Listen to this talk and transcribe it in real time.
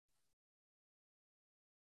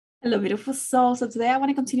Hello, beautiful soul. So today I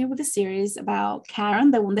want to continue with the series about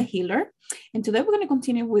Chiron, the wounded healer. And today we're going to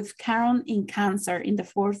continue with Chiron in Cancer in the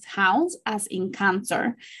fourth house, as in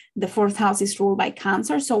Cancer. The fourth house is ruled by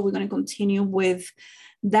Cancer. So we're going to continue with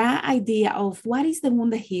that idea of what is the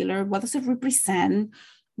wounded healer? What does it represent?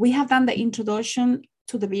 We have done the introduction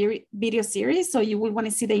to the video series. So you will want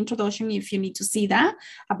to see the introduction if you need to see that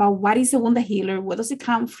about what is the wounded healer? Where does it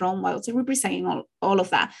come from? What does it represent? All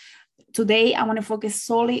of that. Today, I want to focus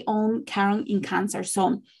solely on Chiron in Cancer.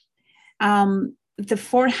 So the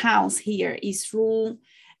fourth house here is rules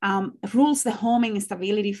the home and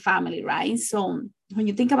stability family, right? So when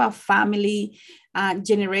you think about family,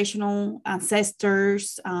 generational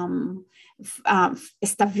ancestors,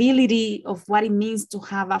 stability of what it means to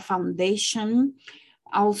have a foundation,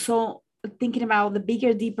 also thinking about the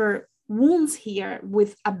bigger, deeper wounds here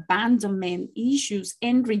with abandonment issues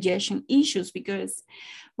and rejection issues, because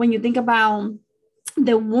when you think about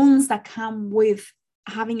the wounds that come with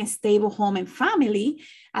having a stable home and family,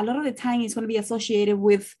 a lot of the time it's going to be associated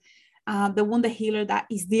with the wounded healer that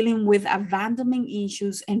is dealing with abandonment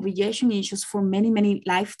issues and rejection issues for many, many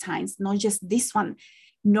lifetimes, not just this one.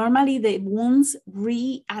 Normally, the wounds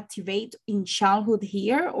reactivate in childhood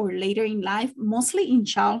here or later in life, mostly in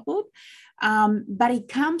childhood, but it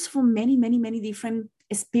comes from many, many, many different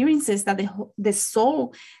experiences that the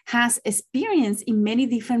soul has experienced in many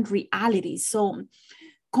different realities. So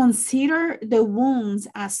consider the wounds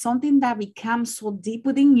as something that becomes so deep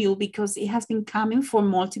within you because it has been coming for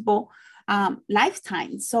multiple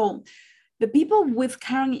lifetimes. So the people with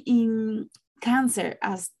Chiron in Cancer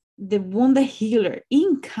as the wounded healer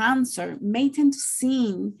in Cancer may tend to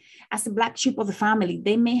seen as the black sheep of the family.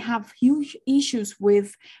 They may have huge issues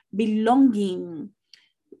with belonging,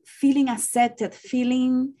 feeling accepted,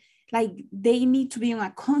 feeling like they need to be on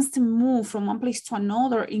a constant move from one place to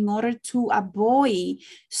another in order to avoid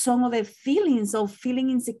some of the feelings of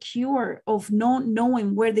feeling insecure, of not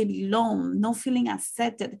knowing where they belong, not feeling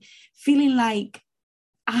accepted, feeling like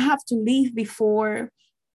I have to leave before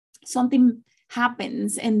something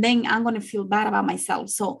happens and then I'm going to feel bad about myself.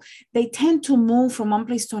 So they tend to move from one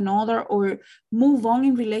place to another or move on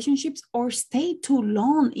in relationships or stay too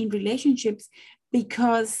long in relationships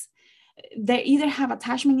because they either have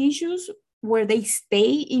attachment issues where they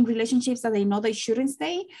stay in relationships that they know they shouldn't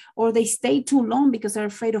stay, or they stay too long because they're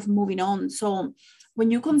afraid of moving on. So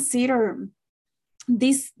when you consider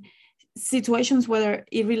these situations, whether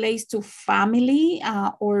it relates to family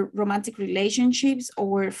or romantic relationships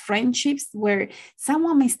or friendships, where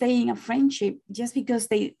someone may stay in a friendship just because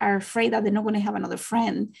they are afraid that they're not going to have another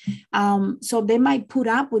friend. So they might put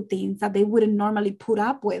up with things that they wouldn't normally put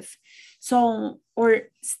up with. So, or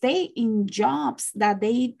stay in jobs that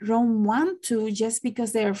they don't want to just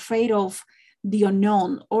because they're afraid of the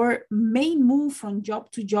unknown, or may move from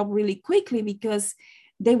job to job really quickly because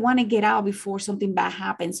they want to get out before something bad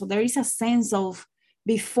happens. So there is a sense of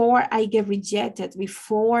before I get rejected,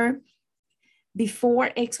 before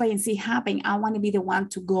X, Y, and Z happen, I want to be the one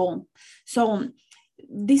to go. So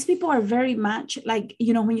these people are very much like,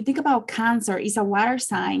 when you think about Cancer, it's a water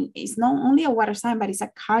sign. It's not only a water sign, but it's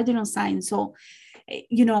a cardinal sign. So,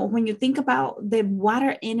 when you think about the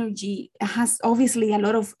water energy, it has obviously a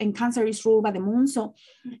lot of, and Cancer is ruled by the moon. So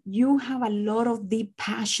you have a lot of deep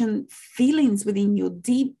passion feelings within you,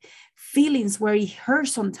 deep feelings where it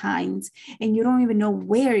hurts sometimes and you don't even know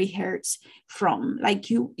where it hurts from. Like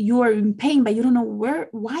you are in pain, but you don't know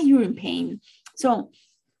why you're in pain. So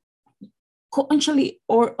consciously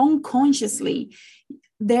or unconsciously,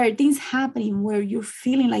 there are things happening where you're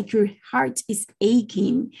feeling like your heart is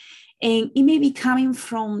aching, and it may be coming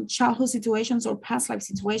from childhood situations or past life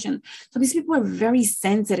situations. So these people are very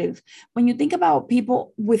sensitive. When you think about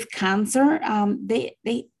people with Cancer,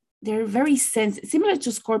 they're very sensitive, similar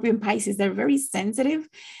to Scorpio and Pisces. They're very sensitive.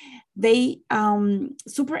 They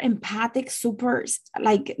super empathic, super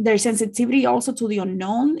like their sensitivity also to the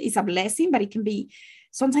unknown is a blessing, but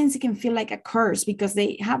sometimes it can feel like a curse because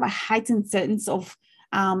they have a heightened sense of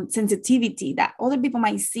sensitivity that other people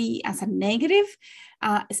might see as a negative,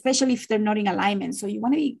 especially if they're not in alignment. So you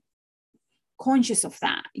want to be conscious of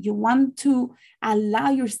that. You want to allow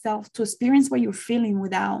yourself to experience what you're feeling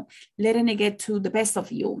without letting it get to the best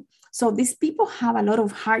of you. So these people have a lot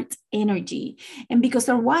of heart energy. And because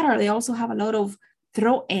they're water, they also have a lot of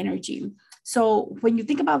throat energy. So when you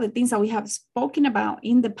think about the things that we have spoken about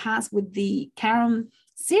in the past with the Chiron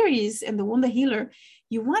series and the Wounded Healer,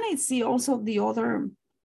 you want to see also the other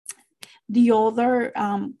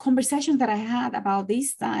conversations that I had about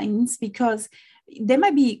these signs, because there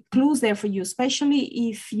might be clues there for you,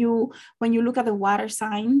 especially when you look at the water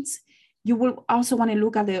signs, you will also want to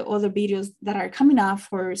look at the other videos that are coming up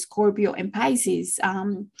for Scorpio and Pisces,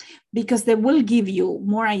 because they will give you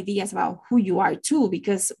more ideas about who you are too,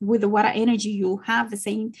 because with the water energy, you have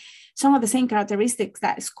some of the same characteristics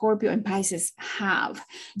that Scorpio and Pisces have.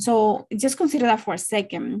 So just consider that for a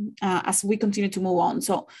second as we continue to move on.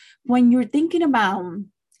 So when you're thinking about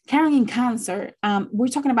Chiron in Cancer, we're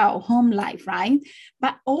talking about home life, right?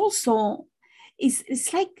 But also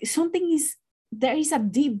it's like there is a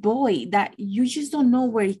deep void that you just don't know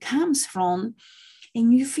where it comes from.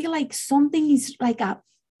 And you feel like something is like a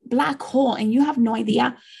black hole and you have no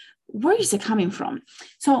idea where is it coming from.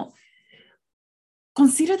 So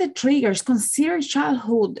consider the triggers, consider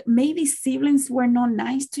childhood. Maybe siblings were not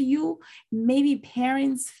nice to you. Maybe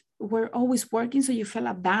parents were always working, so you felt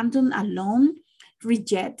abandoned, alone,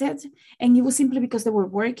 rejected, and it was simply because they were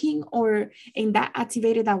working, and that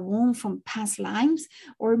activated a wound from past lives.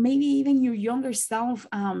 Or maybe even your younger self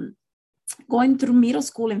going through middle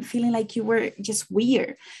school and feeling like you were just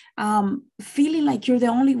weird, feeling like you're the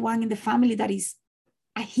only one in the family that is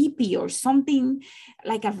a hippie or something,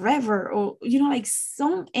 like a rever, or like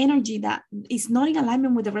some energy that is not in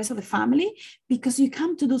alignment with the rest of the family, because you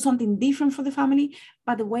come to do something different for the family,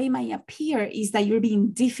 but the way it might appear is that you're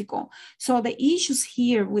being difficult. So the issues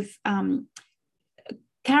here with Chiron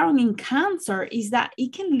in Cancer is that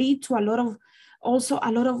it can lead to a lot of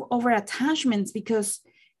over attachments, because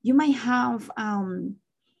you might have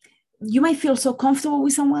you might feel so comfortable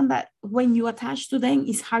with someone that when you attach to them,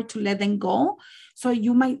 it's hard to let them go. So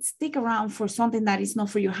you might stick around for something that is not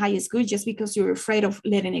for your highest good, just because you're afraid of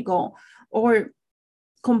letting it go, or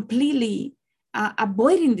completely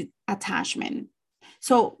avoiding the attachment.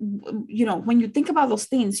 So, when you think about those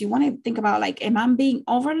things, you want to think about like, am I being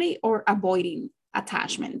overly or avoiding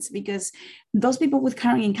attachments? Because those people with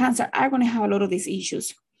Chiron in Cancer are going to have a lot of these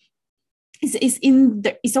issues.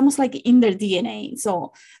 It's almost like in their DNA.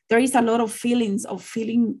 So there is a lot of feelings of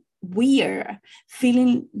feeling weird,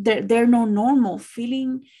 feeling they're not normal,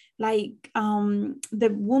 feeling like there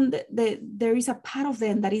is a part of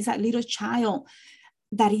them that is a little child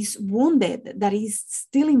that is wounded, that is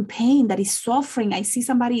still in pain, that is suffering. I see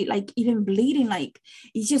somebody like even bleeding, like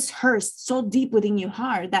it just hurts so deep within your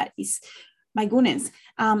heart. That is, my goodness.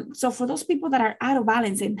 So for those people that are out of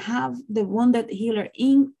balance and have the wounded healer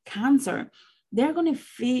in Cancer, they're going to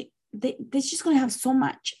feel, they're just going to have so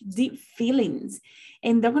much deep feelings,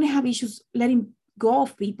 and they're going to have issues letting go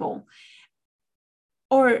of people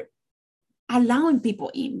or allowing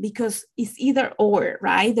people in, because it's either or,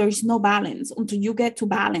 right? There is no balance until you get to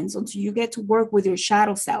balance, until you get to work with your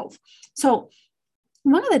shadow self. So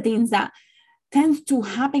one of the things that tends to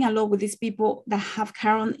happen a lot with these people that have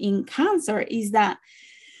Chiron in Cancer is that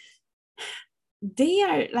they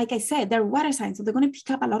are, like I said, they're water signs. So they're going to pick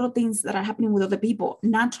up a lot of things that are happening with other people.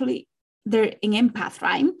 Naturally, they're an empath,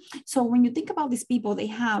 right? So when you think about these people, they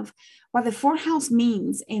have what the fourth house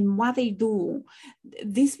means and what they do.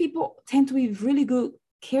 These people tend to be really good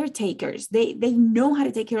caretakers. They know how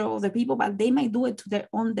to take care of other people, but they might do it to their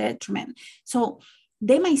own detriment. So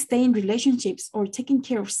they might stay in relationships or taking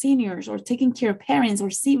care of seniors or taking care of parents or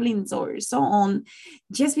siblings or so on,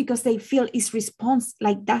 just because they feel it's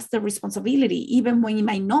like that's the responsibility, even when it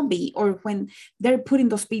might not be, or when they're putting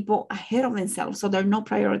those people ahead of themselves. So they're not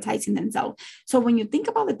prioritizing themselves. So when you think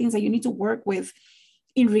about the things that you need to work with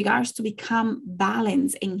in regards to become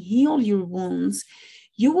balanced and heal your wounds,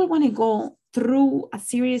 you will want to go through a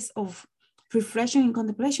series of reflection and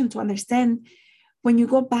contemplation to understand, when you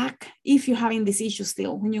go back, if you're having this issue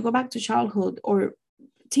still, when you go back to childhood or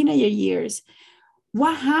teenager years,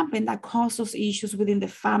 what happened that caused those issues within the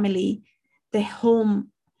family, the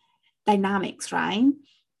home dynamics, right?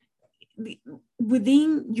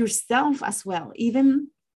 Within yourself as well. Even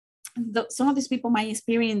some of these people may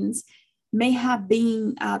have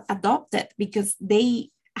been adopted because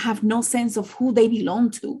they have no sense of who they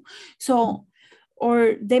belong to. So,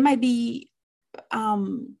 or they might be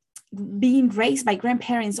being raised by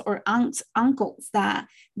grandparents or aunts, uncles that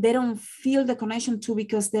they don't feel the connection to,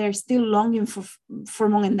 because they're still longing for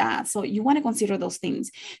mom and dad. So you want to consider those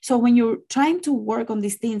things. So when you're trying to work on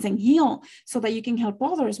these things and heal so that you can help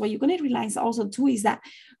others, what you're going to realize also too is that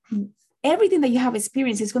everything that you have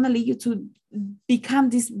experienced is going to lead you to become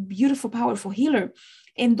this beautiful, powerful healer.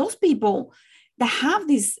 And those people that have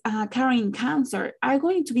this Chiron Cancer are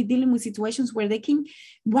going to be dealing with situations where they can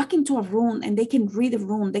walk into a room and they can read the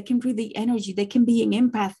room, they can read the energy, they can be an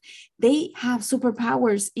empath. They have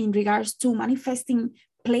superpowers in regards to manifesting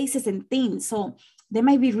places and things. So they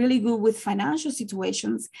might be really good with financial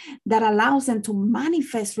situations that allows them to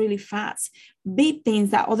manifest really fast big things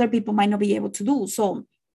that other people might not be able to do. So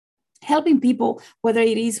helping people, whether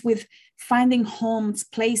it is with finding homes,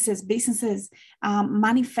 places, businesses,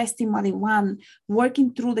 manifesting what they want,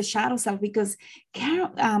 working through the shadow self. Because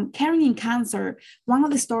carrying cancer, one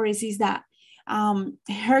of the stories is that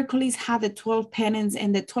Hercules had the 12 penance,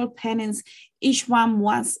 and the 12 penance, each one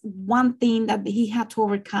was one thing that he had to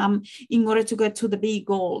overcome in order to get to the big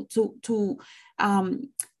goal, to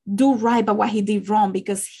do right by what he did wrong,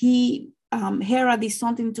 because Hera did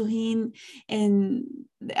something to him, and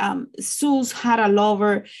Zeus had a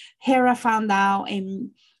lover. Hera found out,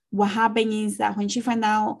 and what happened is that when she found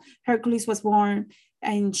out Hercules was born,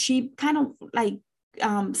 and she kind of like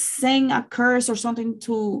sang a curse or something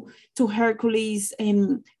to Hercules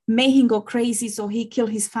and made him go crazy. So he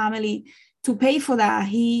killed his family. To pay for that,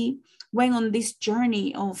 he went on this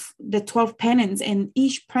journey of the 12 penance, and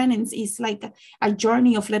each penance is like a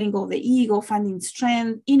journey of letting go of the ego, finding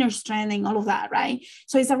strength, inner strength, and all of that, right?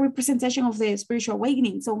 So it's a representation of the spiritual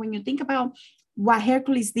awakening. So when you think about what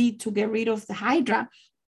Hercules did to get rid of the Hydra,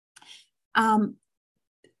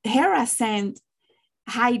 Hera sent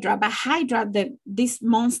Hydra, but Hydra, this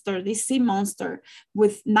monster, this sea monster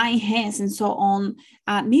with 9 heads and so on,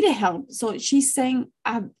 needed help. So she sent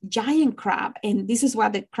a giant crab, and this is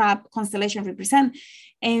what the crab constellation represents.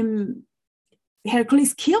 And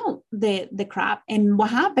Hercules killed the crab. And what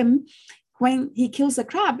happened when he kills the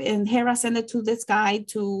crab, and Hera sent it to the sky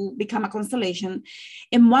to become a constellation?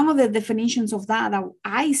 And one of the definitions of that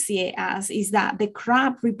I see it as is that the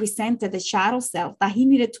crab represented the shadow self that he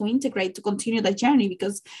needed to integrate to continue the journey,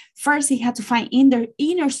 because first he had to find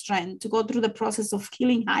inner strength to go through the process of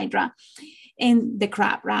killing Hydra and the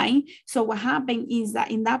crab, right? So what happened is that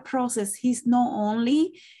in that process, he's not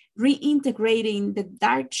only reintegrating the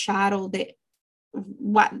dark shadow,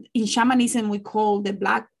 what in shamanism we call the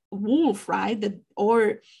black wolf, right?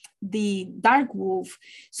 Or the dark wolf.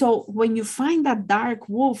 So when you find that dark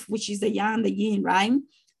wolf, which is the yang, the yin, right?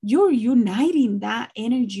 You're uniting that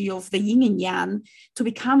energy of the yin and yang to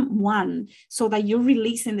become one, so that you're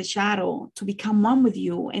releasing the shadow to become one with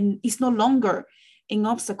you. And it's no longer an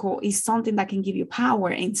obstacle, it's something that can give you power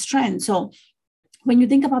and strength. So when you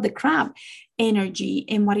think about the crab energy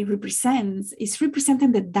and what it represents, it's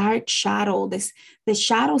representing the dark shadow, the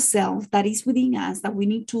shadow self that is within us, that we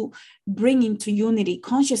need to bring into unity,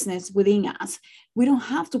 consciousness within us. We don't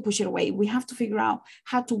have to push it away. We have to figure out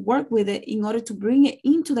how to work with it in order to bring it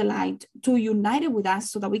into the light, to unite it with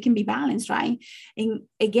us so that we can be balanced, right? And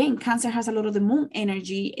again, Cancer has a lot of the moon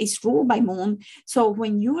energy. It's ruled by moon. So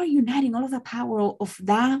when you are uniting all of the power of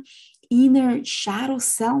that inner shadow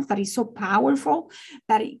self that is so powerful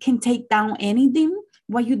that it can take down anything,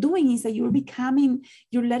 what you're doing is that you're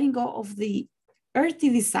letting go of the earthly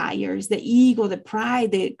desires, the ego, the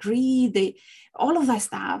pride, the greed, all of that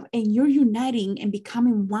stuff, and you're uniting and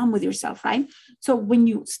becoming one with yourself, right? So when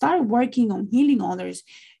you start working on healing others,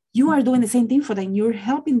 you are doing the same thing for them. You're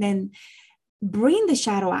helping them bring the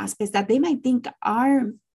shadow aspects that they might think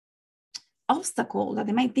are obstacles, that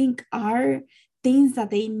they might think are things that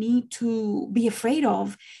they need to be afraid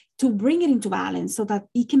of, to bring it into balance so that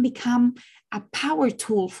it can become a power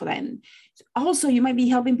tool for them. Also, you might be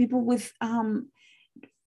helping people with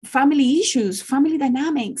family issues, family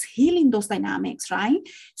dynamics, healing those dynamics, right?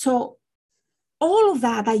 So all of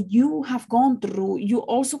that you have gone through, you're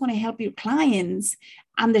also going to help your clients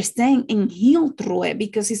understand and heal through it,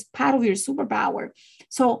 because it's part of your superpower.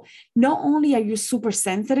 So not only are you super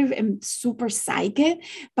sensitive and super psychic,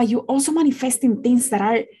 but you're also manifesting things that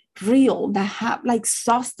are real, that have like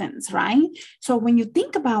substance, right? So when you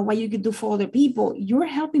think about what you can do for other people, you're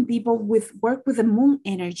helping people work with the moon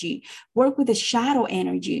energy, work with the shadow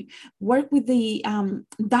energy, work with the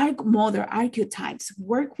dark mother archetypes,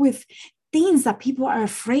 work with things that people are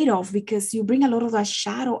afraid of, because you bring a lot of that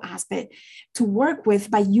shadow aspect to work with,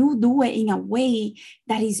 but you do it in a way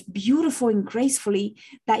that is beautiful and gracefully,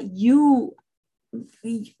 that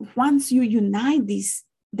once you unite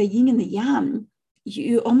the yin and the yang,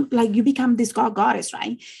 you become this goddess,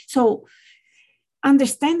 right? So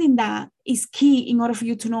understanding that is key in order for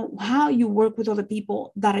you to know how you work with other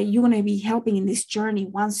people that you're going to be helping in this journey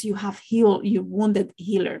once you have healed your wounded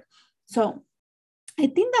healer. So I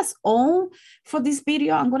think that's all for this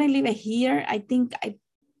video. I'm going to leave it here. I think I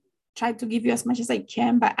tried to give you as much as I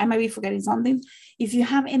can, but I might be forgetting something. If you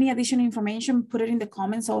have any additional information, put it in the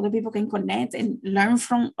comments so other people can connect and learn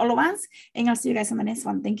from all of us. And I'll see you guys on the next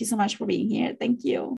one. Thank you so much for being here. Thank you.